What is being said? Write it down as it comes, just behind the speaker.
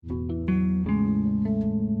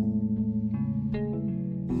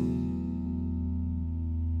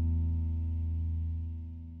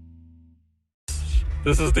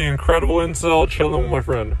This is the Incredible Incel chilling with my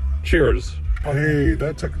friend. Cheers. Hey,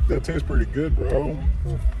 that tastes pretty good, bro.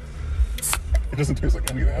 It doesn't taste like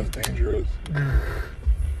anything that's dangerous.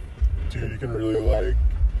 Dude, you can really, like,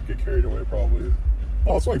 get carried away, probably.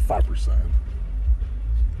 Oh, it's like 5%.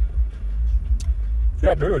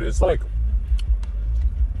 Yeah, dude, it's like...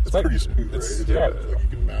 It's pretty smooth, right? Yeah. Like you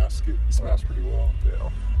can mask it. It's masked pretty well.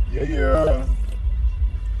 Yeah.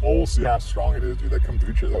 Oh, we'll see how strong it is, dude. That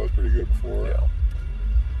kombucha, that was pretty good before. Yeah.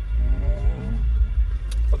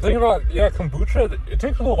 The thing about, kombucha, it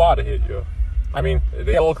takes a little while to hit you. I mean,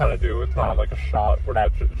 they all kind of do. It's not like a shot where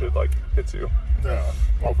that shit like, hits you. Yeah.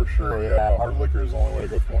 Oh, for sure, yeah. Hard liquor is the only way to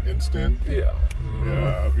go for instant. Yeah.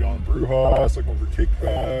 Yeah, if you're on brew house, like over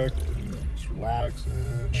kickback, just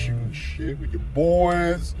relaxing, shooting shit with your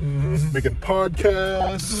boys, making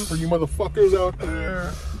podcasts for you motherfuckers out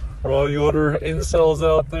there. For all you other incels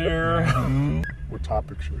out there. What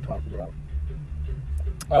topic should we talk about?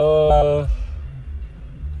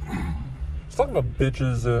 Let's talk about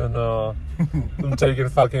bitches and them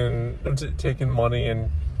taking money and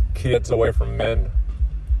kids away from men.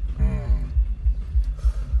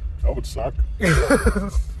 That would suck.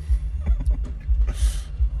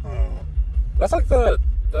 That's like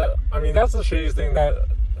that's the shittiest thing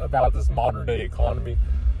about this modern day economy.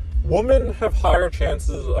 Women have higher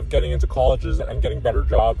chances of getting into colleges and getting better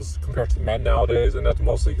jobs compared to men nowadays, and that's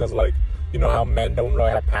mostly because, like, you know how men don't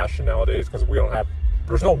really have passion nowadays because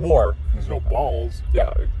there's no war. There's no balls.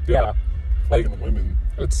 Yeah. Like women.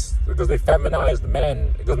 It's because they feminized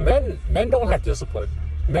men. Because men don't have discipline.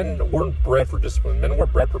 Men weren't bred for discipline. Men were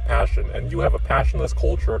bred for passion, and you have a passionless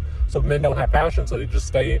culture, so men don't have passion, so they just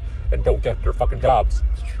stay and don't get their fucking jobs.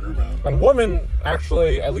 It's true, man. And women,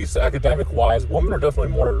 actually, at least academic-wise, women are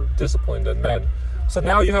definitely more disciplined than men. So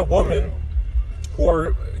now you have women who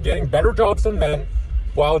are getting better jobs than men,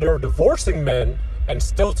 while they're divorcing men and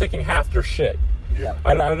still taking half their shit. Yeah.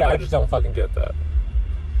 I just don't fucking get that.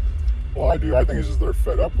 Well, I do. I think it's just they're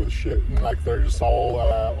fed up with shit, and like they're just all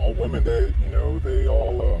women that they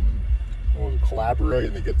all collaborate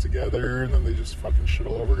and they get together, and then they just fucking shit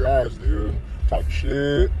all over guys, dude. Talk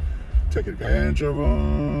shit, take advantage of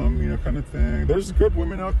them, kind of thing. There's good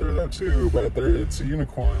women out there though too, but it's a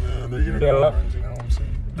unicorn, man. They're unicorns, you know what I'm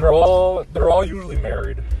saying? They're all usually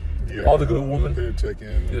married. Yeah, all the good women.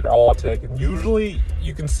 They're all taken. Usually,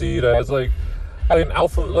 you can see it as like. I mean,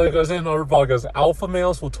 like I was in other podcasts, alpha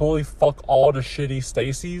males will totally fuck all the shitty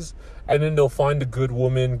Stacys, and then they'll find the good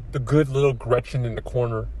woman, the good little Gretchen in the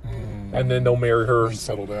corner, and then they'll marry her. And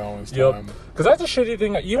settle down. It's time. Because that's a shitty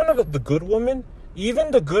thing. Even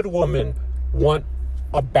the good women want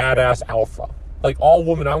a badass alpha. Like, all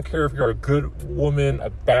women, I don't care if you're a good woman, a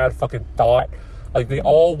bad fucking thought, like, they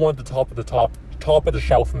all want the top of the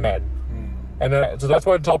shelf men. And so that's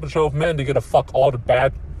why the top of the shelf men, they get to fuck all the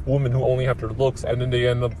bad women who only have their looks, and then they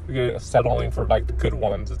end up settling for, like, the good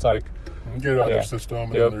ones. It's like, get it out of their system,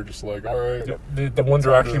 and then they're just like, all right. The ones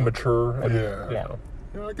are actually mature. And, yeah,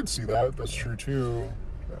 I can see that. That's true too.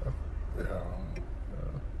 Yeah.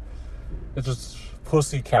 It's just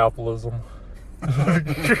pussy capitalism.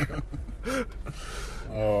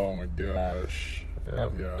 Oh my gosh. Yeah.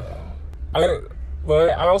 But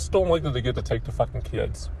I also don't like that they get to take the fucking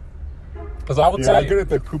kids. Because I would say... I get it,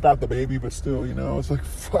 they poop out the baby, but still, it's like,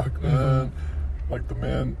 fuck, man. Like,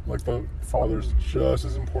 the father's just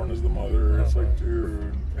as important as the mother. It's like,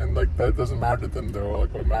 dude. And, like, that doesn't matter to them, though.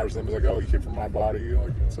 Like, what matters to them is, like, oh, you came from my body.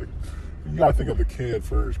 Like, it's like, you gotta think of the kid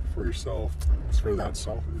first before yourself. It's really that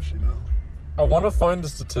selfish, I want to find the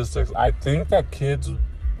statistics. I think that kids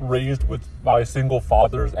raised by single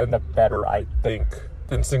fathers end up better, I think,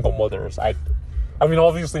 than single mothers. I mean,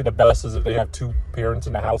 obviously, the best is if they have two parents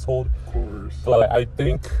in the household. Of course. But I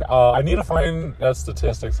think I need to find that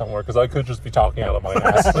statistic somewhere, because I could just be talking out of my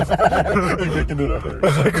ass. You're making it up.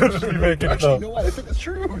 I could just be making it up. You know what? I think it's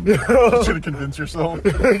true. Just to convince yourself.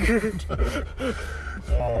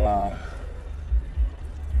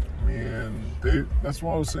 Man, that's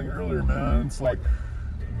what I was saying earlier, man. It's like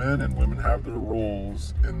men and women have their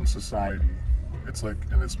roles in society. It's like,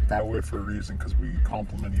 and it's that way for a reason, because we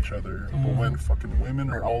complement each other. But when fucking women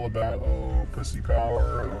are all about, pussy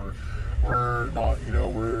power, or we're not,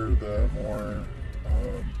 we're the more,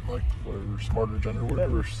 like, whatever, smarter gender,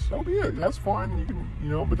 whatever, so be it. That's fine. You can,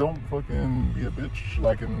 but don't fucking be a bitch,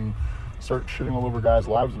 like, and start shitting all over guys'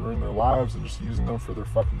 lives and ruining their lives and just using them for their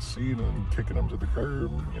fucking seed and kicking them to the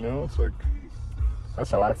curb. It's like, that's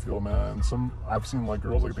how I feel, man. I've seen, like,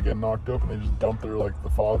 girls, like, they get knocked up and they just dump their, like, the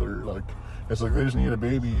father, like, it's like they just need a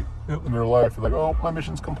baby in their life. They're like, oh, my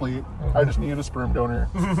mission's complete. I just need a sperm donor.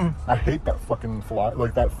 I hate that fucking that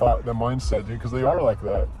mindset, dude, because they are like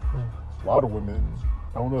that. a lot of women,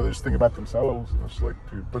 I don't know, they just think about themselves. And it's like,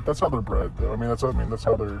 dude, but that's how they're bred, though. I mean, that's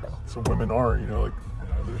how so women are, you know, like,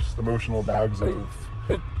 there's emotional bags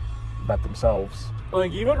about themselves.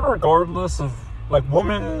 Like, even regardless of, like,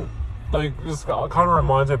 women, like, this kind of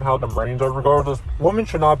reminds me of how the Marines are. Regardless, women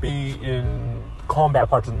should not be in combat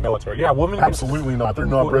parts of the military. Yeah, women absolutely not. They're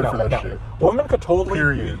not bred for that shit. Women could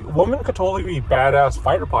totally be badass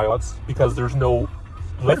fighter pilots because there's no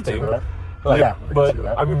lifting. Like, but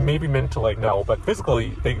I mean, maybe mentally, no, but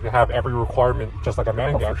physically they have every requirement just like a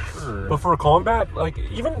man can. Sure. But for combat, like,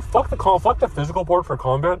 even fuck the physical part for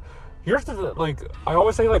combat. Here's the, like, I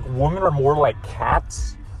always say, like, women are more like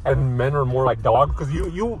cats and men are more like dogs, because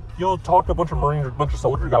you'll talk to a bunch of Marines or a bunch of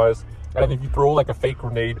soldier guys, and if you throw like a fake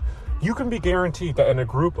grenade, you can be guaranteed that in a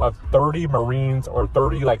group of 30 Marines or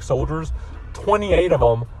 30 like soldiers, 28 of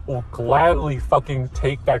them will gladly fucking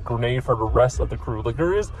take that grenade for the rest of the crew. Like,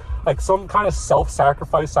 there is like some kind of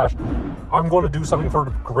self-sacrifice / I'm going to do something for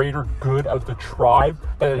the greater good of the tribe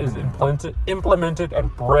that is implemented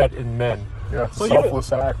and bred in men. Yeah, it's a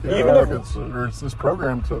selfless act. Yeah, even if it's this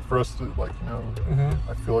program for us to, like, you know,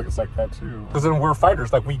 I feel like it's like that too. Because then we're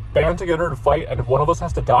fighters. Like, we band together to fight, and if one of us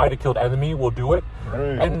has to die to kill the enemy, we'll do it.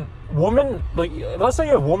 Right. And women, like, let's say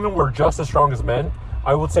a woman were just as strong as men,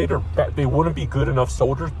 I would say they wouldn't be good enough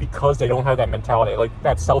soldiers because they don't have that mentality, like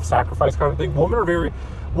that self-sacrifice kind of thing.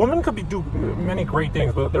 Women could do many great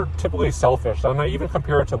things, but they're typically selfish. And I even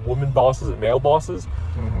compare it to women bosses and male bosses.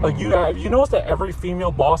 Like, you notice that every female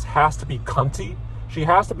boss has to be cunty. She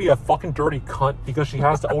has to be a fucking dirty cunt because she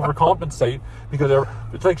has to overcompensate, because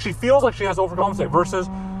it's like she feels like she has to overcompensate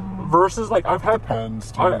versus like I've had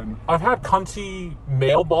cunty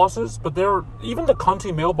male bosses, but even the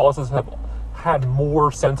cunty male bosses have had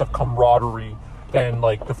more sense of camaraderie than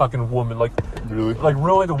like the fucking woman. Like,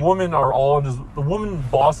 really, the women are all the woman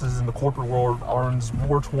bosses in the corporate world are on this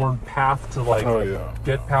war-torn path to like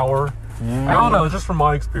get power. I don't know, just from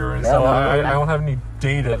my experience. So I don't have any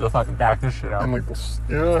data to fucking back this shit out. And like this,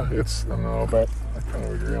 I don't know, but I kind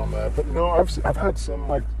of agree on that. But no, I've had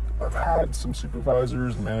some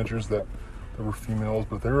supervisors and managers that were females,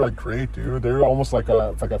 but they were like great, dude. They were almost like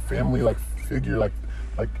a family like figure, like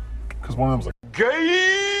because one of them's like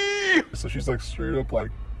gay, so she's like straight up like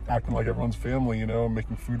acting like everyone's family, you know,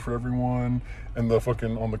 making food for everyone, and the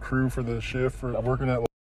fucking on the crew for the shift for working at, like,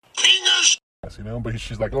 you know. But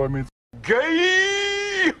she's like, oh, I mean,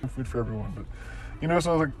 gay food for everyone, but you know,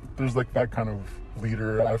 so like there's like that kind of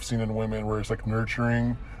leader I've seen in women where it's like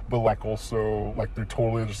nurturing, but like also like they're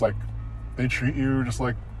totally just like they treat you just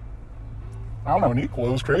like, I don't know, an equal.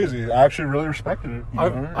 It was crazy. I actually really respected it.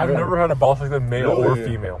 I've never had a boss like that, male or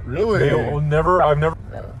female. Really? I've never.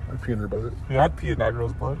 Yeah, I'd pee in her butt. Yeah, I'd pee in that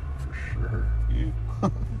girl's blood. For sure. Yeah.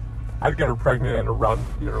 I'd get her pregnant and run.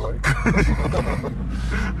 You're like,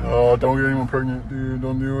 oh, don't get anyone pregnant, dude.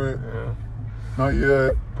 Don't do it. Yeah. Not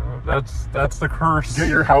yet. That's the curse. Get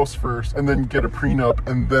your house first, and then get a prenup,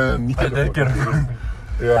 and then get a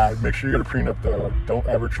Yeah, make sure you get a prenup, though. Don't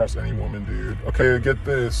ever trust any woman, dude. Okay, get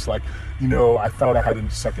this. Like, you know, I thought I had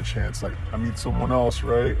a second chance. Like, I meet someone else,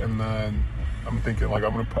 right? And then I'm thinking, like,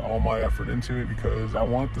 I'm going to put all my effort into it because I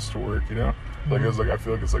want this to work, you know? Like, it's like, I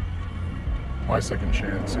feel like it's like my second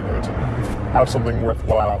chance, you know, to have something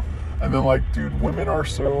worthwhile. And then, like, dude, women are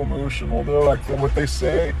so emotional, though. Like, what they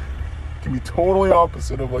say can be totally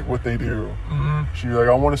opposite of like what they do. She's like,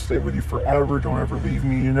 I want to stay with you forever, don't ever leave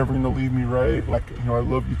me, you're never gonna leave me, right? Like, you know, I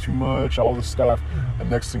love you too much, all this stuff.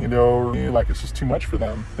 And next thing you know, like, it's just too much for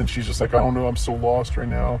them. And she's just like, I don't know, I'm so lost right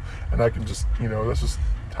now. And I can just, you know, that's just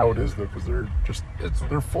how it is, though, because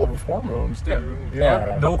they're full of hormones, dude.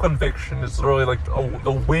 Yeah. No conviction. It's really like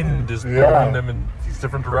the wind is blowing them in these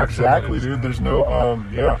different directions. Exactly, dude. There's no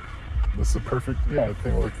that's the perfect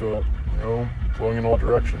thing, like the, you know, blowing in all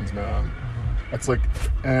directions, man. It's like,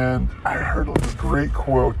 and I heard this great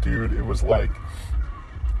quote, dude. It was like,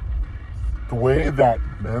 the way that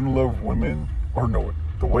men love women, or no,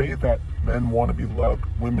 the way that men want to be loved,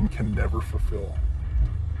 women can never fulfill.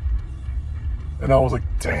 And I was like,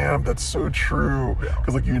 damn, that's so true.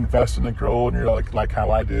 Because like, you invest in a girl and you're like how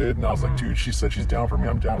I did. And I was like, dude, she said she's down for me,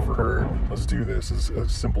 I'm down for her. Let's do this. It's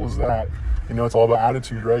as simple as that. You know, it's all about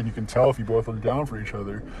attitude, right? You can tell if you both are down for each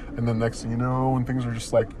other. And then next thing you know, when things are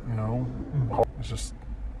just like, you know, it's just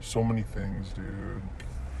so many things, dude.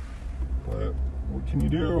 But what can you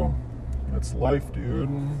do? It's life, dude.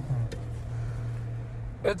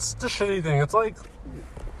 It's the shitty thing. It's like,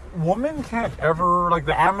 women can't ever, like,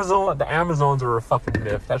 the Amazons are a fucking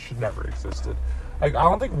myth. That should never existed. Like, I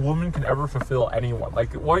don't think women can ever fulfill anyone.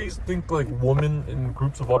 Like, why do you think, like, women in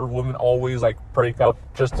groups of other women always, like, break up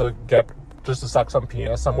just to suck some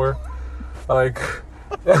penis somewhere? Like,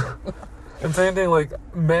 And same thing, like,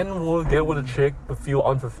 men will get with a chick but feel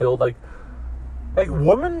unfulfilled. Like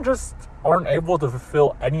women just aren't able to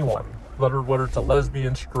fulfill anyone. Whether it's a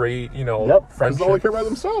lesbian, straight, you know, Yep, friendship. because they only care about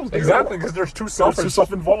themselves. Dude. Exactly, because they're too selfish. They're too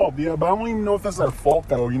self-involved, yeah. But I don't even know if that's their fault,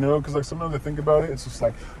 though, you know? Because, like, sometimes I think about it, it's just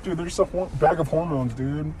like, dude, they're just a bag of hormones,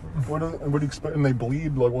 dude. What do you expect? And they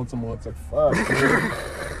bleed, like, once a month. It's like, fuck, dude.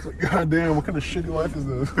 It's like, goddamn, what kind of shitty life is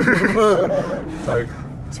this? It's like,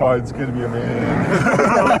 that's why it's good to be a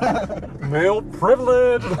man. male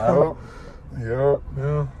privilege. Yeah. Yeah,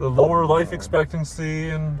 the lower life expectancy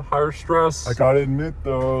and higher stress. I gotta admit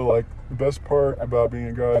though, like the best part about being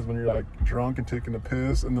a guy is when you're like drunk and taking a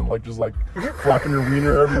piss and then like just like flapping your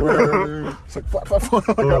wiener everywhere. Dude. It's like flap, flap,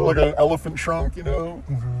 flap, like an elephant trunk, you know.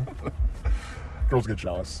 Mm-hmm. Girls get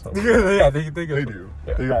jealous. So. Yeah, they do.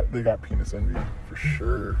 Yeah. They got penis envy for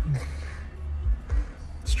sure.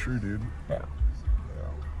 It's true, dude. Yeah.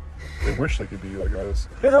 They wish they could be like us.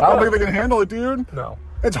 I don't think they can handle it, dude. No.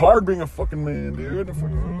 It's hard being a fucking man, dude.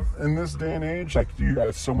 In this day and age, like you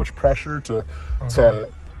got so much pressure to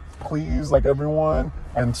please like everyone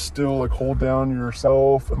and still like hold down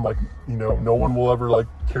yourself and like, you know, no one will ever like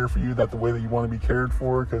care for you that the way that you want to be cared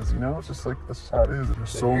for because, you know, it's just like that's how it is.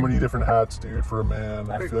 There's so many different hats, dude, for a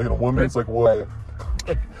man. I feel like a woman's like what?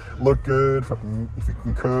 Look good, fucking if you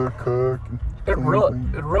can cook. It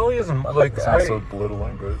really isn't like it's not so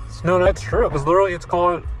belittling, but no, that's true. Because literally, it's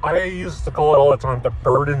called. I used to call it all the time the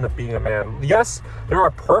burden of being a man. Yes, there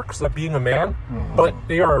are perks of being a man, but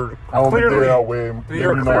they are clearly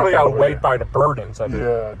outweighed by the burdens of it.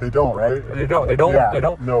 Yeah, they don't, right? They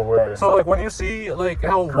don't. No way. So like when you see like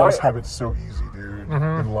how girls have it so easy, dude,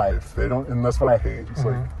 in life. They don't, and that's what I hate. It's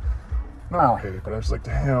like, no, I don't hate it, but I'm just like,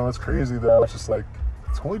 damn, that's crazy though. It's just like.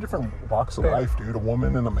 Totally different walks of life, dude. A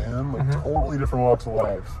woman and a man, like totally different walks of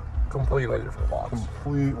life. Completely different walks.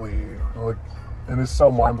 Completely, like, and it's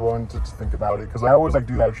so mind blowing to think about it because I always like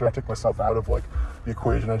do that. I take myself out of like the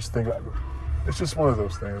equation. I just think it's just one of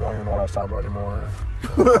those things. I don't even know what I was talking about anymore.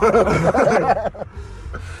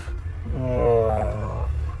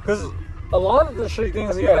 Because a lot of the shitty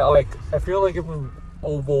things, yeah, like I feel like if a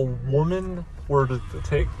woman were to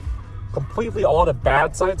take completely all the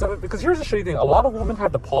bad sides of it, because here's the shitty thing, a lot of women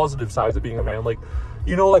have the positive sides of being a man, like,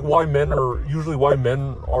 you know, like why men are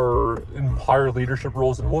in higher leadership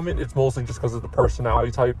roles than women, it's mostly just because of the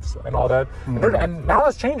personality types and all that, and now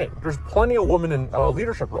that's changing. There's plenty of women in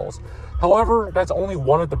leadership roles. However, that's only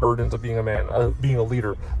one of the burdens of being a man, being a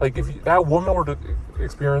leader. Like if that woman were to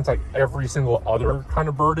experience like every single other kind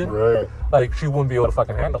of burden, right, like she wouldn't be able to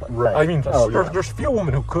fucking handle it. Right. I mean, there's few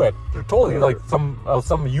women who could. They're totally like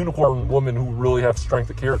some unicorn women who really have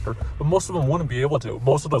strength of character, but most of them wouldn't be able to.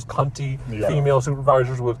 Most of those cunty female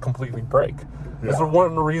supervisors would completely break. That's one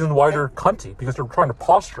of the reasons why they're cunty, because they're trying to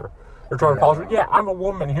posture. They're trying to posture, I'm a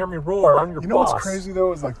woman, hear me roar, I'm your boss. You know what's crazy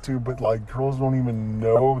though is like, dude, but like girls don't even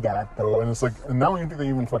know that though, and it's like, and I don't even think they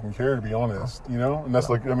even fucking care, to be honest, you know. And that's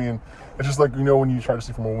like, I mean, it's just like, you know, when you try to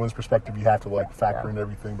see from a woman's perspective, you have to like factor in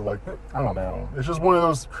everything, but like, I don't know, it's just one of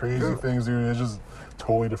those crazy things, dude. It's just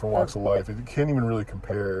totally different walks of life. You can't even really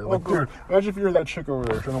compare. Like, dude, imagine if you're that chick over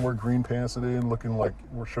there trying to wear green pants today and looking like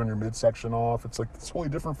we're showing your midsection off. It's like it's totally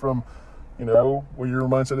different from, you know, what your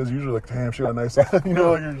mindset is usually like, damn, she got a nice ass. You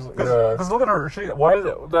know, like you're just like, Because look at her. Why is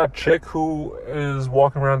that chick who is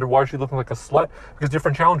walking around, why is she looking like a slut? Because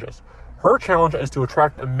different challenges. Her challenge is to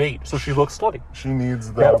attract a mate, so she looks slutty. She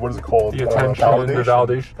needs the, what is it called? The attention, the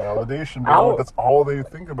validation. Validation, bro. That's all they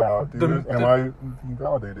think about, dude. Am I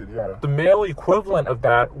validated? Yeah. The male equivalent of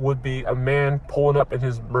that would be a man pulling up in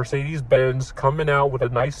his Mercedes-Benz, coming out with a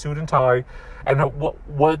nice suit and tie. And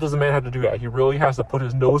what does a man have to do that? He really has to put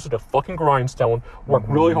his nose to the fucking grindstone, work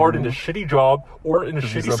really hard in a shitty job or in a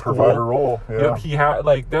shitty school. Provider role. Yeah. He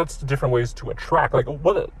that's the different ways to attract. Like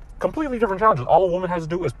completely different challenges. All a woman has to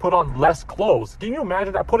do is put on less clothes. Can you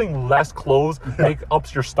imagine that? Putting less clothes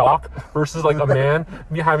ups your stock versus like a man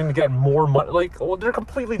having to get more money. Like, well, they're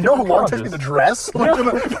completely different. You know how long it takes me to dress? Women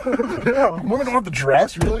don't have to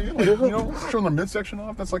dress, really. Like, you know, showing their midsection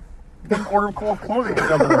off. That's like an order of clothing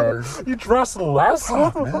down the road. You dress less?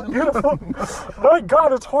 Oh, man. My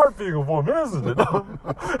God, it's hard being a woman, isn't it?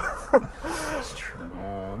 It's true,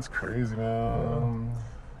 man. It's crazy, man.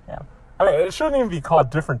 Yeah. I mean, it shouldn't even be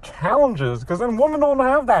called different challenges, because then women don't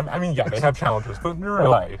have that. I mean, yeah, they have challenges, but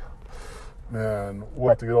really. Man,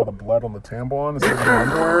 what, to get all the blood on the tampon instead of the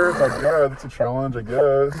underwear? It's like, yeah, that's a challenge, I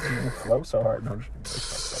guess. You flow so hard. No,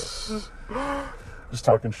 just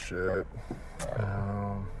talking shit.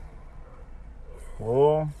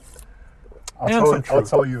 Well, I'll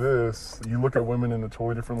tell you this. You look at women in a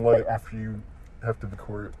totally different light after you have to be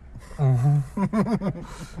court.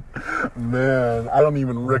 Man, I don't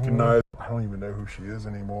even recognize. I don't even know who she is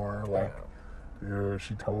anymore. Like, dude,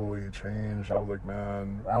 she totally changed. I was like,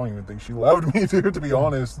 man, I don't even think she loved me, dude. To be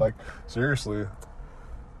honest, like, seriously.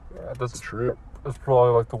 Yeah, that's a trip. It's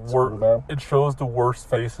probably like the worst. Cool, it shows the worst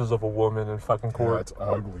faces of a woman in fucking court. Yeah, it's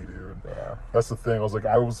ugly, dude. Yeah. That's the thing. I was like,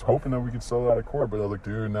 I was hoping that we could sell that at court, but I was like,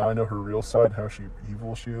 dude, now I know her real side, how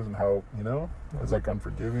evil she is, and how, you know, it's like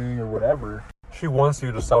unforgiving or whatever. She wants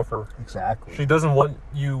you to suffer. Exactly. She doesn't want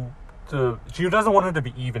you to. She doesn't want it to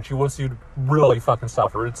be even. She wants you to really fucking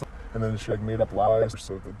suffer. It's. And then she like made up lies,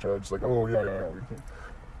 so the judge like, oh yeah. We can't.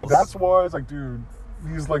 That's why it's like, dude,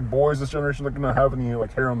 these like boys this generation, they're gonna have any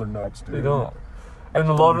like hair on their nuts, dude. They don't. And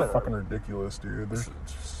a lot of fucking ridiculous, dude. They're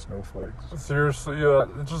just snowflakes. Seriously, yeah.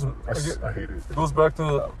 It just I hate it. It goes back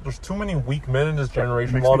to there's too many weak men in this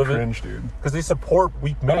generation. It makes a lot me of cringe, it, dude. because they support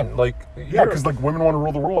weak men. Like yeah, because like women want to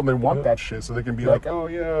rule the world and they want that shit, so they can be like, oh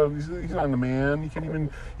yeah, he's not a man.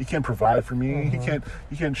 He can't provide for me.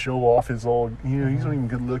 He can't show off his all. You know, he's not even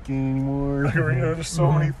good looking anymore. Like, you know, there's so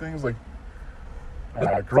many things like.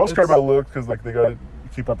 Girls care about look because like they got to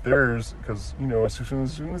keep up theirs because, you know, as soon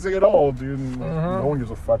as they get old, dude, no one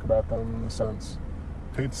gives a fuck about them in a sense.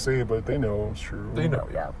 Hate to say it, but they know it's true. They know,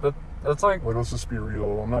 yeah. That's like let's just be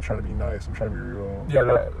real. I'm not trying to be nice. I'm trying to be real.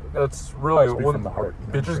 Yeah, that's really when from the heart.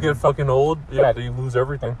 You know bitches get fucking old. Yeah, they lose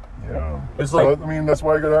everything. Yeah, it's like I mean that's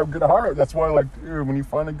why you gotta have a good heart. That's why like, dude, when you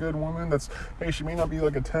find a good woman, that's hey, she may not be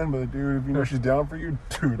like a 10, but dude, if you know she's down for you,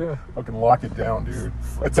 dude, fucking lock it down, dude.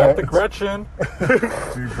 It's at the Gretchen.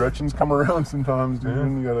 Dude, Gretchen's come around sometimes, dude.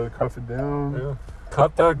 You gotta cuff it down. Yeah.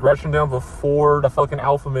 Cut that Gretchen down before the fucking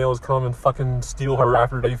alpha males come and fucking steal her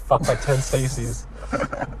after they fuck like 10 Stacys.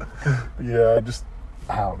 Yeah,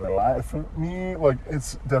 I don't know. For me, like,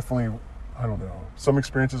 it's definitely, I don't know. Some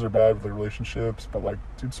experiences are bad with the relationships, but like,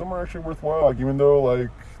 dude, some are actually worthwhile. Like, even though like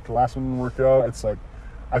the last one didn't work out, it's like,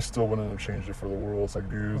 I still wouldn't have changed it for the world. It's like,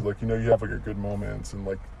 dude, like, you know, you have like your good moments and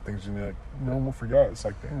like things you like, no one will forget. It's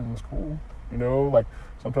like, damn, it was cool. You know, like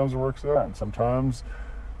sometimes it works out, and sometimes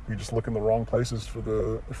you just look in the wrong places for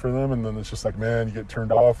them, and then it's just like, man, you get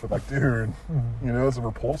turned off with like, dude, you know, it's a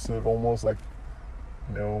repulsive, almost like,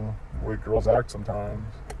 you know, the way girls act sometimes.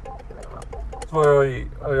 That's why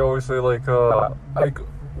I always say like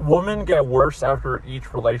women get worse after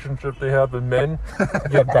each relationship they have, and men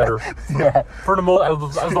get better. Yeah. For the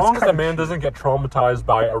most, as long as the man doesn't get traumatized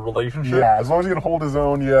by a relationship. Yeah, as long as he can hold his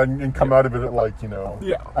own, and come out of it like, you know,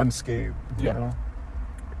 unscathed. Yeah. You know?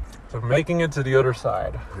 So making it to the other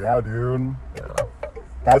side. Yeah, dude. Yeah.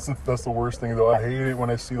 That's the worst thing though. I hate it when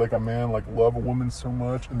I see like a man like love a woman so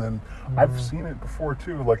much, and then I've seen it before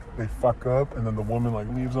too. Like they fuck up, and then the woman like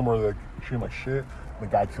leaves them or like treat him like shit. And the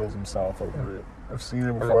guy kills himself over it. I've seen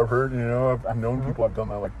it before. I've heard. You know, I've known people have done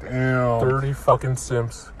that. Like, damn, 30 fucking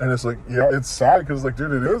simps. And it's like, yeah, it's sad because like,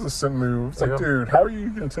 dude, it is a simp move. It's like, dude, how are you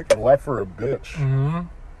gonna take your life for a bitch?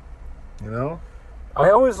 You know,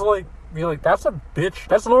 I always like. Be like, that's a bitch.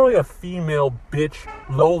 That's literally a female bitch,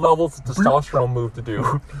 low levels of testosterone move to do.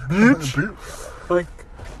 Bitch. Like,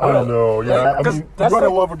 I don't know. Yeah, like, I mean, you gotta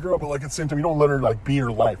love a girl, but like at the same time, you don't let her like be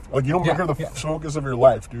your life. Like you don't make her the focus of your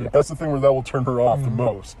life, dude. That's the thing where that will turn her off the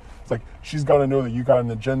most. It's like she's got to know that you got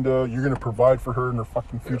an agenda. You're gonna provide for her and her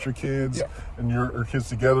fucking future kids and her kids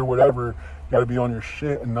together, whatever. You got to be on your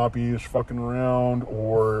shit and not be just fucking around,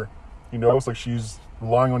 or you know, it's like she's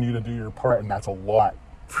relying on you to do your part, and that's a lot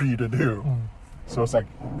for you to do. So it's like,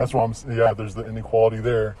 that's why there's the inequality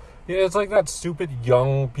there. Yeah, it's like that stupid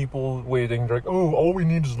young people waiting. They're like, oh, all we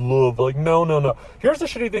need is love. Like, no. Here's the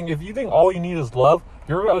shitty thing. If you think all you need is love,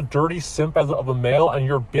 you're a dirty simp of a male, and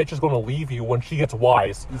your bitch is going to leave you when she gets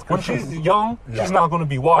wise. When she's young, she's not going to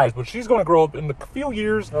be wise, but she's going to grow up in a few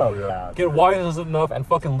years, get wise enough, and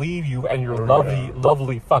fucking leave you and your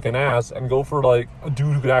lovely fucking ass, and go for like a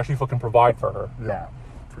dude who could actually fucking provide for her. Yeah.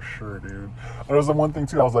 For sure, dude. And there's the one thing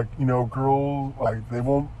too. I was like, you know, girls like they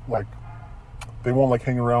won't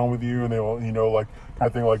hang around with you, and they won't, you know, like kind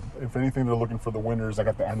of thing. Like if anything, they're looking for the winners, like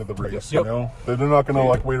at the end of the race. You know, they're not gonna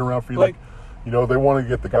like wait around for you. Like, you know, they want to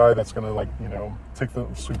get the guy that's gonna like, you know,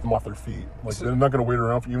 sweep them off their feet. Like they're not gonna wait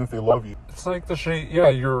around for you even if they love you. It's like the shit. Yeah,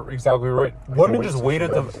 you're exactly right. Women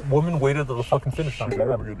waited to the fucking finish line. I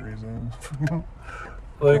have a good reason.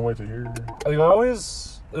 Like, can't wait to hear.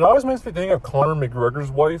 It always makes me think of Conor McGregor's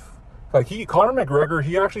wife. Like Conor McGregor,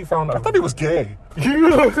 he actually found. I thought he was gay.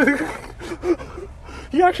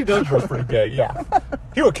 He actually does dress pretty gay. Yeah,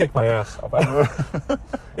 he would kick my ass.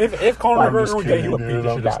 If Conor McGregor were gay, he would beat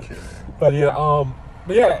the shit out. But yeah,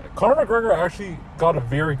 But yeah, Conor McGregor actually got a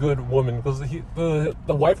very good woman because the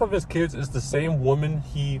wife of his kids is the same woman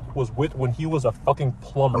he was with when he was a fucking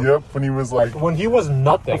plumber. Yep, when he was like when he was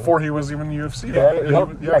nothing before he was even UFC.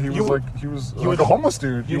 Yeah, Right? He was a homeless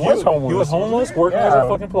dude. He was homeless. He was homeless, working as a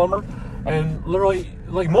fucking plumber, and literally,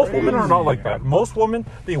 like most women are not like that. Most women,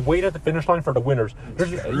 they wait at the finish line for the winners.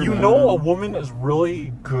 You know, a woman is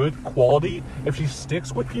really good quality if she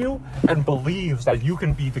sticks with you and believes that you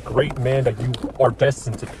can be the great man that you are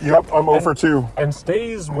destined to be. Yep, I'm 0 for 2. And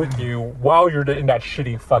stays with you while you're in that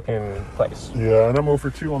shitty fucking place. Yeah, and I'm 0 for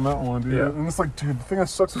 2 on that one, dude. Yeah. And it's like, dude, the thing that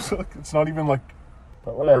sucks is like, it's not even like,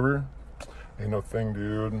 but whatever. Ain't no thing,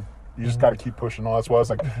 dude. You just gotta keep pushing on. That's why it's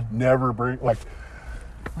like, never break, like,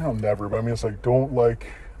 I don't never, but I mean, it's like, don't like,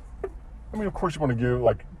 I mean, of course you want to give,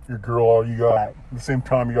 like, your girl all you got. At the same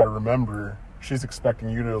time, you got to remember, she's expecting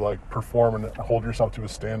you to, like, perform and hold yourself to a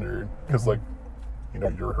standard. Because, like, you know,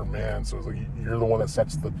 you're her man. So it's like, you're the one that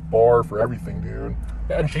sets the bar for everything, dude.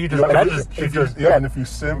 And she just, and if you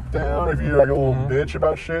simp down, if you're like a little bitch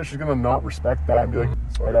about shit, she's going to not respect that and be like,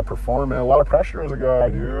 so I got to perform, man. A lot of pressure as a guy,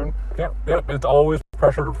 dude. Yep, it's always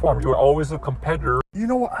pressure to perform. You're always a competitor. You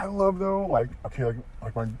know what I love, though? Like I was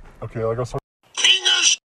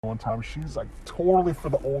one time, she's like totally for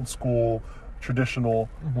the old school traditional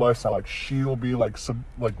lifestyle. Like she'll be like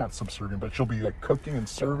not subservient, but she'll be like cooking and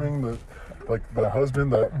serving the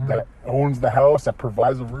husband that owns the house, that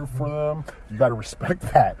provides a roof for them. You got to respect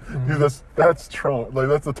that. Dude, that's Trump. Like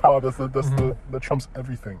that's the top. That trumps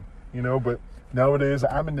everything, you know. But nowadays,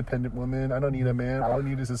 I'm an independent woman. I don't need a man. All I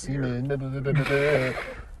need is a semen.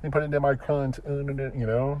 And put it in my cunt. You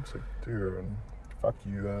know, it's like, dude, fuck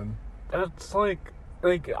you then. It's like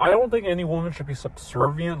I don't think any woman should be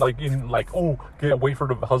subservient, wait for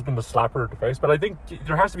the husband to slap her in the face. But I think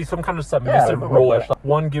there has to be some kind of submissive role. Like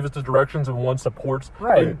one gives the directions and one supports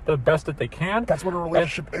the best that they can. That's what a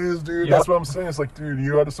relationship is, dude. That's what I'm saying. It's like, dude,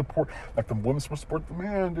 you got to support, like the woman's supposed to support the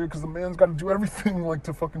man, dude, because the man's got to do everything, like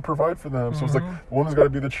to fucking provide for them. So it's like the woman's got to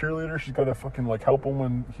be the cheerleader. She's got to fucking like help him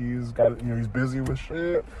when he's got, you know, he's busy with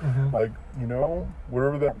shit, like, you know,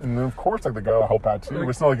 whatever that. And then of course, like the guy will help out too.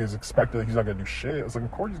 It's not like he's expected that he's not gonna do shit. It's like,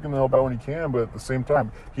 of course he's gonna help out when he can, but at the same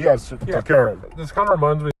time, he has to take care of it. This kind of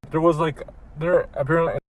reminds me. Apparently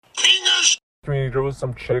there was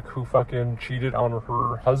some chick who fucking cheated on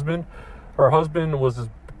her husband. Her husband was this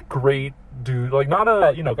great dude, like not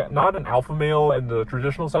an alpha male in the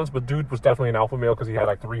traditional sense, but dude was definitely an alpha male because he had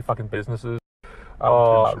like 3 fucking businesses.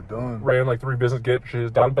 Ran like 3 business, get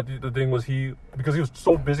shit done. But the thing was, because he was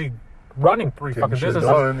so busy running 3 fucking businesses,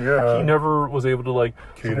 he never was able to like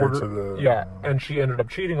cater to the and she ended up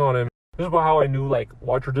cheating on him. This is how I knew like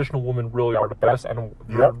why traditional women really are the best, and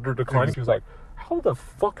they're declining. She was like, how the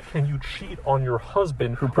fuck can you cheat on your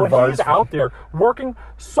husband when he's out there working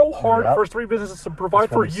so hard for his 3 businesses to provide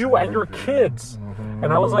for you and your kids?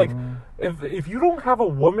 And I was like, if you don't have a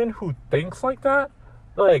woman who thinks like that,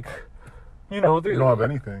 like, you know, you don't have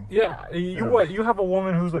anything. Yeah, you have a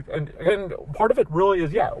woman who's like, and part of it really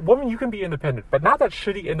is, woman, you can be independent, but not that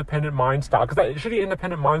shitty independent mind style. Because that shitty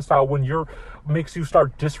independent mind style, makes you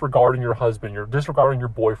start disregarding your husband, you're disregarding your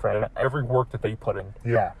boyfriend, and every work that they put in.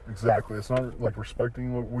 Yeah, exactly. It's not like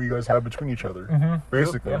respecting what we guys have between each other.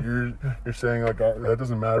 Basically, you're saying like that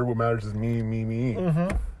doesn't matter. What matters is me.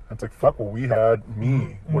 It's like, fuck what we had,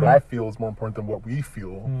 me. What I feel is more important than what we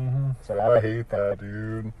feel. So I hate that,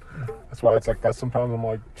 dude. That's why it's like that. Sometimes I'm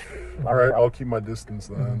like, all right, I'll keep my distance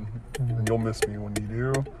then. And you'll miss me when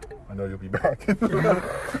you do. I know you'll be back.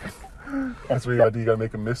 That's what you gotta do. You gotta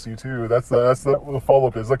make them miss you too. That's the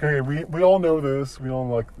follow-up is. Like, okay, we all know this. We all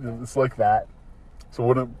like, it's like that.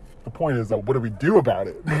 So the point is, what do we do about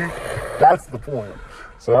it? That's the point.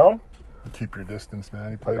 So, you keep your distance,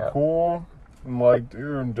 man. You play it cool. I'm like,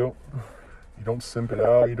 dude, you don't simp it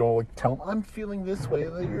out. You don't like tell them, I'm feeling this way.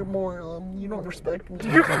 Like, you're more, you don't respect me.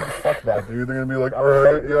 Fuck that, dude. They're gonna be like, all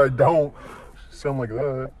right, yeah, I don't. Sound like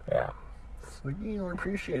that. Yeah. It's like, you don't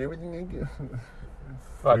appreciate everything I do.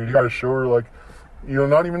 Dude, you gotta show her, like, you know,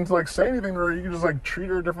 not even to like say anything to her. You can just like treat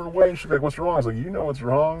her a different way. She's like, what's wrong? I was like, you know what's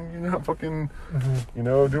wrong. You're not fucking, you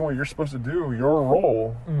know, doing what you're supposed to do. Your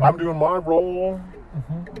role. I'm doing my role.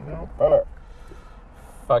 You know, fuck.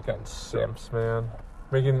 Fucking simps, man.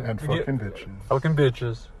 Fucking bitches. Fucking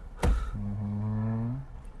bitches.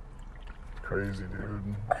 Crazy,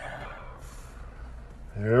 dude.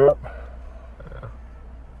 Yep. Yeah.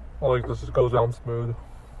 Well, like, this just goes down smooth.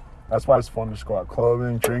 That's why it's fun to just go out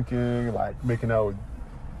clubbing, drinking, like making out with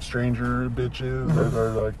stranger bitches that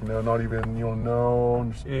are like, you know, not even, you don't know,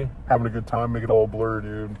 and just having a good time, make it all blur,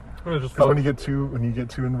 dude. Because when you get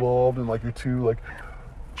too involved and like you're too like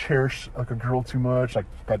cherish like a girl too much, like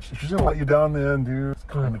that she's gonna let you down. Then, dude, it's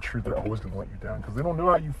kind of true. They're always gonna let you down because they don't know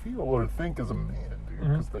how you feel or think as a man, dude.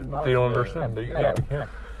 Because they're not. They don't understand. They can't.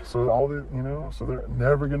 So all the so they're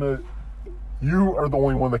never gonna. You are the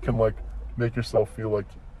only one that can like make yourself feel like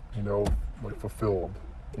like fulfilled.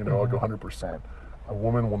 Like 100%. A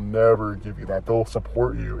woman will never give you that. They'll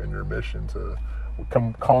support you in your mission to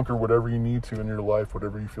come conquer whatever you need to in your life,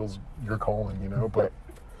 whatever you feels your calling. But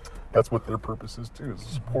that's what their purpose is too, is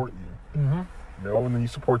to support you. And then you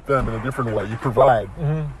support them in a different way. You provide.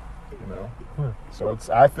 So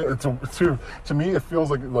I think to me it feels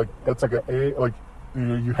like that's like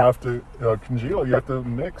you have to congeal, you have to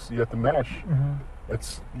mix, you have to mesh.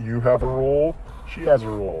 It's you have a role, she has a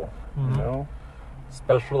role.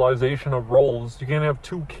 Specialization of roles. You can't have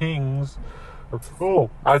two kings.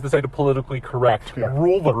 I have to say the politically correct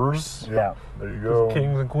rulers. Yeah, there you go.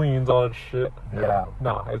 Kings and queens, all that shit. Yeah.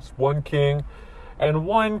 Nah, it's one king and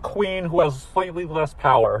one queen who has slightly less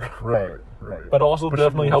power. Right. But also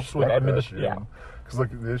definitely helps with administration. Yeah. Because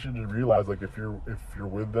like they should just realize like if you're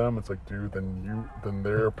with them, it's like dude, then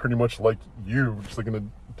they're pretty much like you, just like in a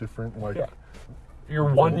different like. Yeah.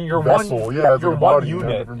 You're one vessel. You're one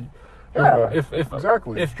unit. Yeah,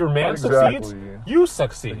 exactly. If your man succeeds, you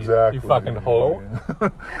succeed. Exactly. You fucking hoe.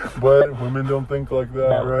 But women don't think like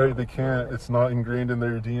that, right? They can't. It's not ingrained in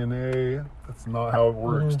their DNA. That's not how it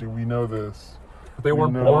works, dude. We know this. They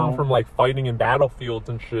weren't born from like fighting in battlefields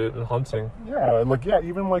and shit and hunting. Yeah, and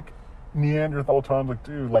even like Neanderthal times, like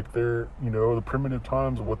dude, like they're the primitive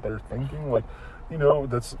times of what they're thinking, like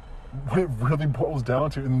that's what it really boils down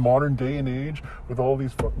to in modern day and age with all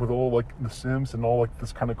like the Sims and all like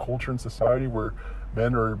this kind of culture and society where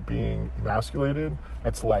men are being emasculated.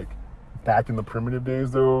 It's like back in the primitive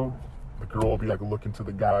days though, the girl will be like looking to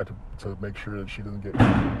the guy to make sure that she doesn't get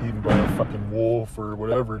eaten by a fucking wolf or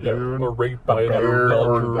whatever, dude. Or raped by another bear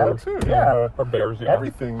or that too. Yeah. Or bears,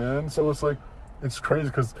 everything, man. So it's like it's crazy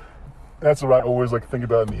because that's what I always like think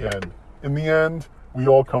about in the end. In the end, we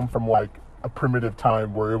all come from like a primitive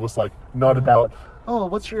time where it was like not about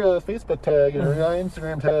what's your Facebook tag and your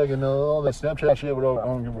Instagram tag and all that Snapchat shit, whatever. I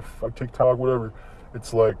don't give a fuck, TikTok, whatever.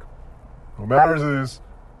 It's like what matters is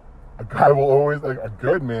a guy will always like a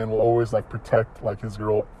good man will always like protect like his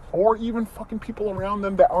girl or even fucking people around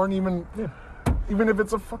them that aren't even if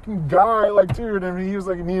it's a fucking guy, like dude, I mean he was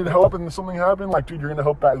like needed help and something happened, like dude, you're gonna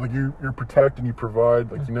help that, like you protect and you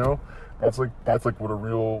provide, like that's like what a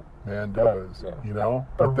real man does,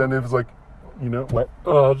 But then if it's like what?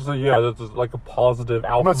 That's like a positive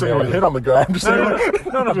alpha. I'm not saying you hit on the guy. I'm just saying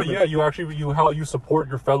no, but yeah, you actually you support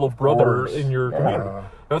your fellow brother in your community.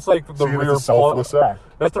 That's like the rare selfless act.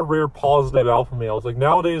 That's the rare positive alpha males. Like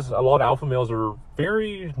nowadays, a lot of alpha males are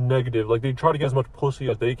very negative. Like they try to get as much pussy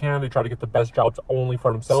as they can. They try to get the best jobs only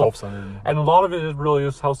for themselves. Self-centered. And a lot of it is really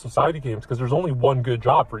is how society games, because there's only one good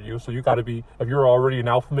job for you. So you got to be, if you're already an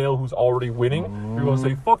alpha male who's already winning, you're gonna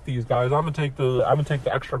say fuck these guys. I'm gonna take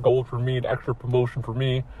the extra gold for me, the extra promotion for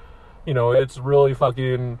me. It's really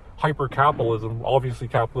fucking hyper capitalism. Obviously,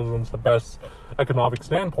 capitalism's the best economic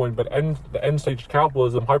standpoint, but the end stage of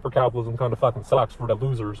capitalism, hyper capitalism, kind of fucking sucks for the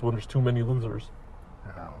losers when there's too many losers.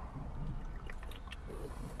 Yeah.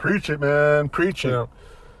 Preach it, man. Preach it.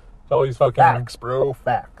 It's always fucking facts, bro.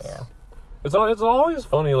 Facts. Yeah. It's always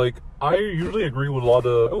funny. Like I usually agree with a lot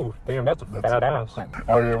of. Oh, damn, that's a fat ass.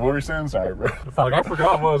 Oh yeah, what were you saying? Sorry, bro. Fuck, I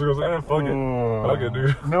forgot what I was gonna say. Fuck it,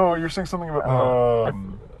 dude. No, you're saying something about.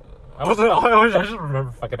 I just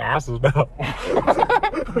remember fucking asses now.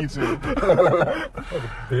 Me too.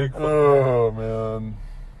 Big. Oh man.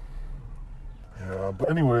 Yeah, but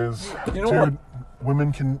anyways, dude,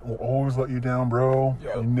 women will always let you down, bro.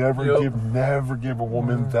 Yep. You never give a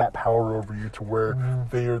woman that power over you to where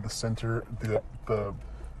they are the center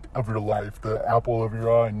of your life, the apple of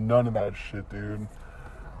your eye. None of that shit, dude.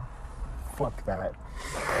 Fuck that.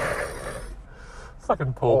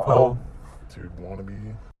 Fucking po-po. Dude,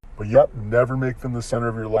 wannabe. But yep, never make them the center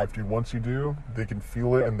of your life, dude. Once you do, they can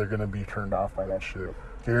feel it and they're gonna be turned off by that shit.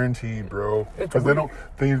 Guaranteed, bro. Because that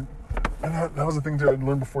was the thing that I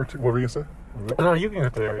learned before too. What were you gonna say? No, you can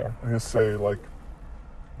get there, yeah. I'm gonna say like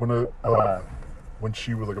when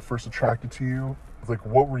she was like first attracted to you, it's like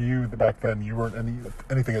what were you back then? You weren't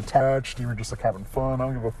anything attached, you were just like having fun, I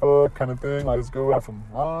don't give a fuck kind of thing. Like, let's go have some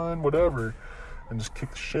fun, whatever. And just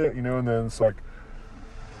kick the shit, and then it's like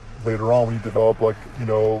later on when you develop like you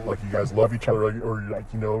guys love each other, or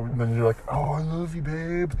and then you're like, oh, I love you,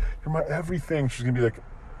 babe, you're my everything. She's gonna be like,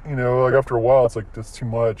 like after a while it's like that's too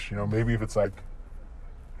much. Maybe if it's like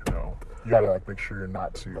you gotta like make sure you're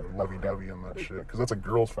not too lovey-dovey on that shit, because that's a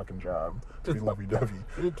girl's fucking job to be lovey-dovey.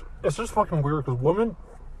 It's just fucking weird because women,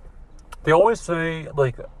 they always say,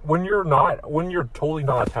 like, when you're totally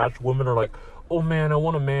not attached, women are like, oh man, I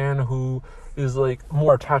want a man who is like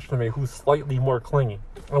more attached to me, who's slightly more clingy.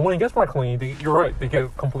 And when he gets more clingy, you're right, they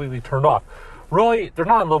get completely turned off. Really, they're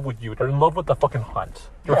not in love with you. They're in love with the fucking hunt.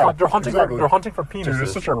 They're hunting. Exactly. They're hunting for penises. Dude,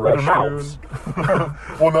 it's such a rush,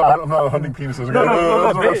 well, no, I'm not hunting penises.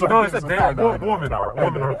 No, it's a women are.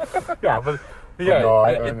 Yeah, but yeah,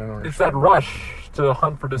 no, it's that rush to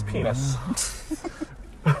hunt for this penis.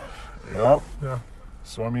 Yep. Yeah.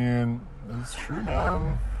 So I mean, it's true,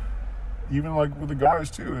 man. Even like with the guys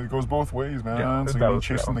too, it goes both ways, man. Yeah, so you're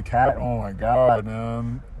chasing the cat. Oh my god,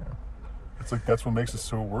 man. It's like that's what makes it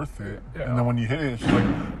so worth it. Yeah. And then when you hit it, it's just like,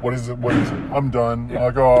 what is it? I'm done. Yeah.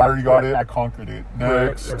 Like, oh, I already got it. I conquered it.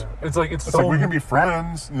 Next. Right. It's like we can be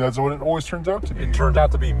friends. That's what it always turns out to be. It turns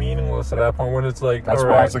out to be meaningless at that point when it's like. That's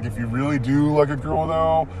why it's like if you really do like a girl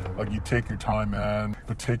though, like you take your time, man.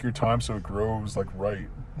 But take your time so it grows like right.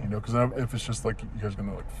 You know, because if it's just like you guys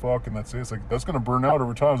gonna like fuck and that's it, it's like that's gonna burn out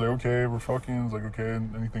over time. It's like, okay, we're fucking. It's like, okay,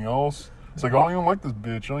 anything else? It's like, I don't even like this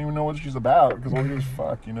bitch. I don't even know what she's about because all you do is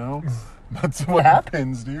fuck, you know? That's what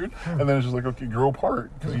happens, dude. And then it's just like, okay, grow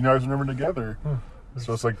apart because you guys are never together.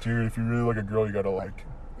 So it's like, dude, if you really like a girl, you gotta like,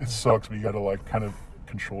 it sucks, but you gotta like kind of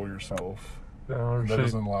control yourself. That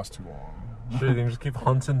doesn't last too long. Shit, you just keep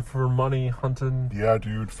hunting for money, hunting. Yeah,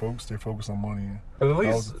 dude, folks, stay focused on money. But at least,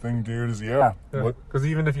 that was the thing, dude, is because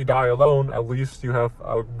even if you die alone, at least you have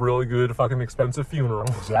a really good fucking expensive funeral.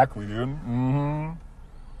 Exactly, dude. Mm-hmm.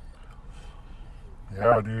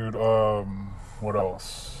 Yeah, dude. What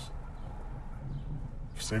else?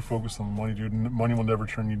 Stay focused on money, dude. Money will never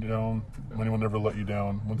turn you down. Money will never let you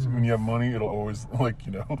down. When you have money, it'll always, like,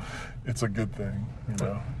 you know, it's a good thing, you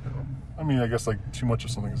know. I mean, I guess, like, too much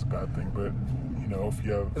of something is a bad thing, but, you know, if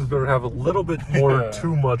you have... It's better to have a little bit more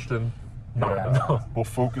too much than not enough. We'll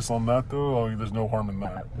focus on that, though. There's no harm in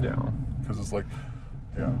that. Yeah. Because it's like,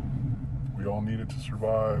 we all need it to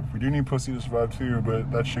survive. We do need pussy to survive, too,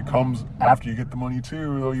 but that shit comes after you get the money,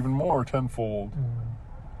 too, though, even more, tenfold.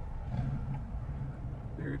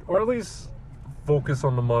 Or at least focus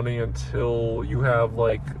on the money until you have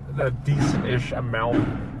like that decent-ish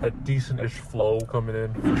amount, that decent-ish flow coming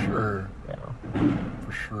in. For sure. Yeah.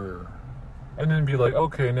 For sure. And then be like,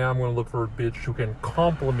 okay, now I'm going to look for a bitch who can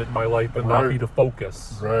complement my life and not be the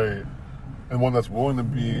focus. Right. And one that's willing to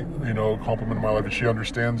be, you know, complement my life, and she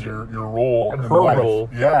understands your role and in her life. role.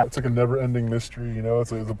 Yeah, it's like a never-ending mystery, you know.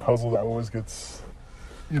 It's a puzzle that always gets,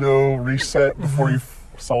 you know, reset before you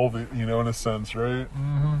solve it, you know, in a sense, right?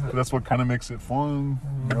 Mm-hmm. But that's what kind of makes it fun,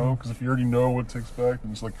 you know, because if you already know what to expect,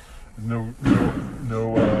 and it's like no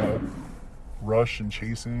rush and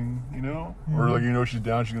chasing, you know, or like, you know, she's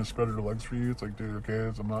down, she's gonna spread her legs for you. It's like, dude,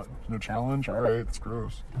 okay, I'm not, no challenge. All right, it's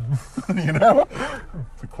gross, you know.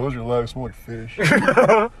 It's like, close your legs, smell like fish. You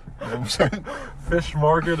know what I'm saying? Fish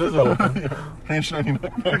market is open. It's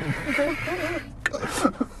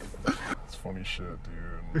funny shit,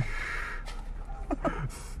 dude.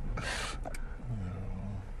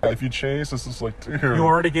 If you chase, it's just like, dude, you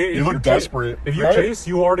already gave. You look desperate. If you chase,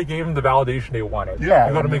 you already gave them the validation they wanted. Yeah,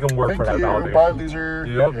 you got to make them work for that validation. Buy leisure.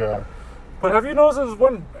 Yep. Yeah. But have you noticed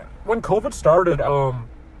when COVID started?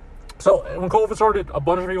 So when COVID started, a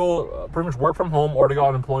bunch of people pretty much worked from home or they got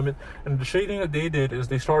unemployment. And the shady thing that they did is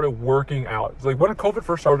they started working out. It's like when COVID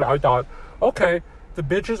first started, I thought, okay, the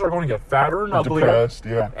bitches are going to get fatter and uglier, depressed,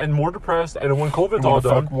 and more depressed. And when COVID's all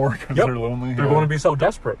done, fuck more because they're lonely. They're going to be so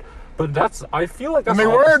desperate. But I feel like that's. And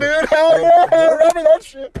they were, dude. Hell yeah! Remember that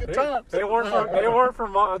shit? Good times. They weren't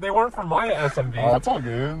from my SMD. Oh, that's all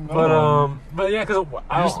good. But yeah, because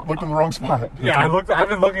I just looked in the wrong spot. Yeah, I've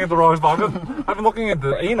been looking at the wrong spot. I've been looking at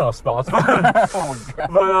the anal spots. Oh my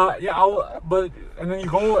god. But and then you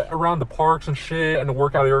go around the parks and shit and the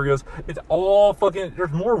workout areas. It's all fucking.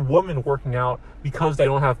 There's more women working out because they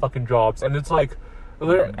don't have fucking jobs, and it's like.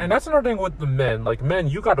 And that's another thing with the men. Like, men,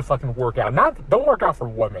 you got to fucking work out. Don't work out for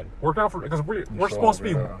women. Work out for, because we're supposed to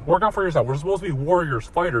be, work out for yourself. We're supposed to be warriors,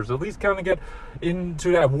 fighters. At least kind of get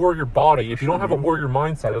into that warrior body. If you don't have a warrior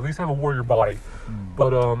mindset, at least have a warrior body.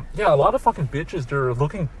 But, yeah, a lot of fucking bitches, they're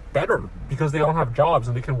looking better because they don't have jobs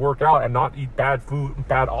and they can work out and not eat bad food,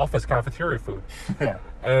 bad office cafeteria food. Yeah.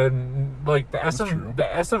 And, like, the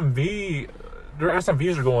SMV... Their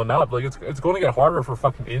SMVs are going up. Like, it's going to get harder for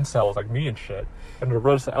fucking incels like me and shit. And the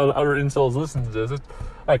rest of other incels listening to this. It's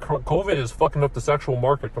like COVID is fucking up the sexual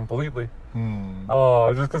market completely.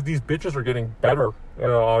 Just because these bitches are getting better.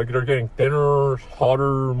 They're getting thinner,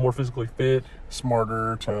 hotter, more physically fit,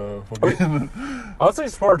 smarter to fucking. I would say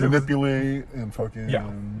smarter. Manipulate and fucking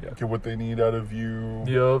get what they need out of you.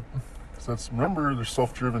 Yep. So remember, they're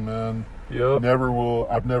self-driven, man. Yep.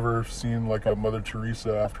 I've never seen like a Mother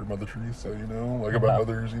Teresa after Mother Teresa, you know, like about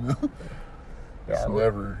others, you know. It's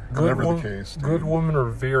never the case. Dude. Good women are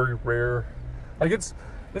very rare. Like it's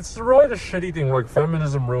really the shitty thing. Like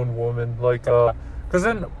feminism ruined women. Like because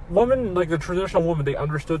then women, like the traditional women, they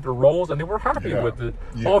understood their roles and they were happy with it.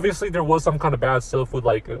 Yeah. Obviously, there was some kind of bad stuff with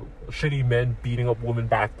like shitty men beating up women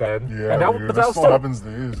back then. Yeah, but that still happens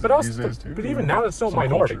these days too. But even now, it's still a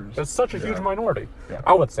minority. Cultures. That's such a huge minority. Yeah.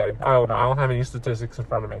 I would say. I don't know. I don't have any statistics in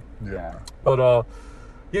front of me. Yeah. But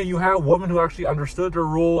yeah, you have women who actually understood their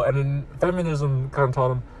role, and then feminism kind of taught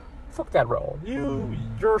them, fuck that role.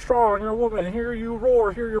 You're strong, you're a woman, here you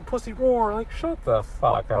roar, here your pussy roar. Like, shut the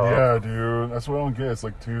fuck up. Yeah, dude. That's what I don't get. It's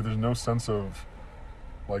like, dude, there's no sense of,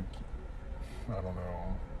 like, I don't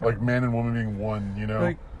know, like man and woman being one, you know?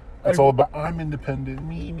 Like, it's all about, I'm independent,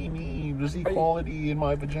 me. There's equality in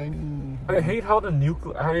my vagina. I hate how the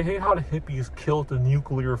hippies killed the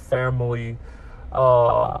nuclear family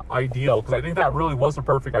ideal, because I think that really was the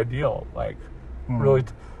perfect ideal. Like, really.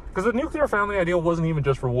 Because the nuclear family ideal wasn't even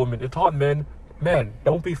just for women. It taught men,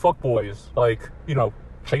 don't be fuckboys. Like, you know,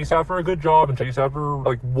 chase after a good job and chase after,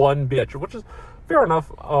 like, one bitch, which is fair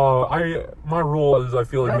enough. My rule is I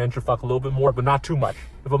feel like men should fuck a little bit more, but not too much.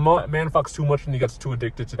 If a man fucks too much, then he gets too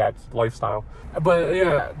addicted to that lifestyle. But,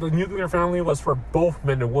 yeah, the nuclear family was for both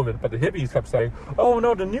men and women. But the hippies kept saying, oh,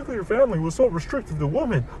 no, the nuclear family was so restricted to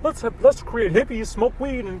women. Let's create hippies, smoke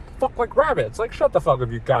weed, and fuck like rabbits. Like, shut the fuck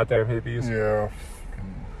up, you goddamn hippies. Yeah.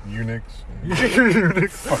 Eunuchs.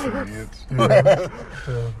 Fucking idiots.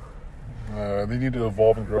 They need to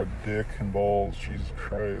evolve and grow a dick and balls. Jesus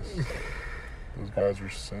Christ. Those guys are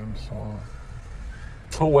simps, huh?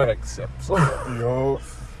 Poetic simps. Yo,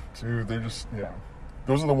 dude, they just,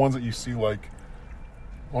 those are the ones that you see, like,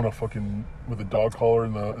 on a fucking, with a dog collar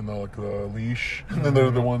and the like, the leash. And then they're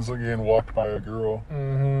the ones that getting walked by a girl.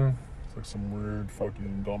 Mm-hmm. It's like some weird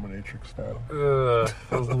fucking dominatrix style.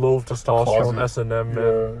 Those low testosterone S&M men.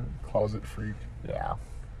 Yeah, closet freak. Yeah.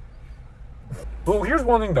 Well, here's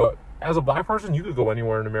one thing though. As a black person, you could go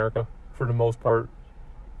anywhere in America for the most part.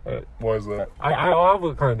 Why is that? I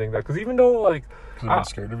would kind of think that, because even though like, because they're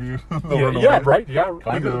scared of you. Right. Yeah,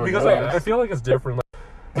 because I feel like it's different.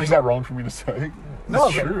 Like, is that wrong for me to say?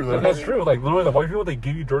 No, that's true. That's true. Like literally, the white people, they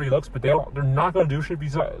give you dirty looks, but they're not gonna do shit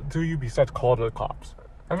to you besides call the cops.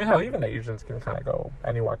 I mean, hell, even Asians can kind of go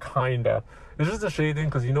anywhere, kinda. It's just a shady thing,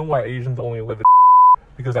 because you know why Asians only live in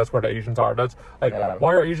because that's where the Asians are. That's like,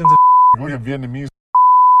 why are Asians in look at Vietnamese,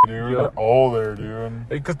 dude. They're all there, dude.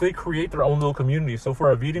 Because they create their own little community. So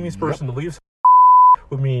for a Vietnamese person to leave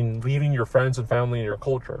would mean leaving your friends and family and your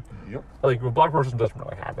culture. Yep. Like, a black person doesn't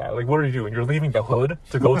really have that. Like, what are you doing? You're leaving the hood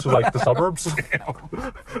to go to, like, the suburbs?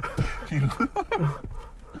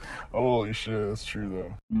 Holy shit, that's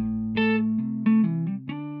true, though.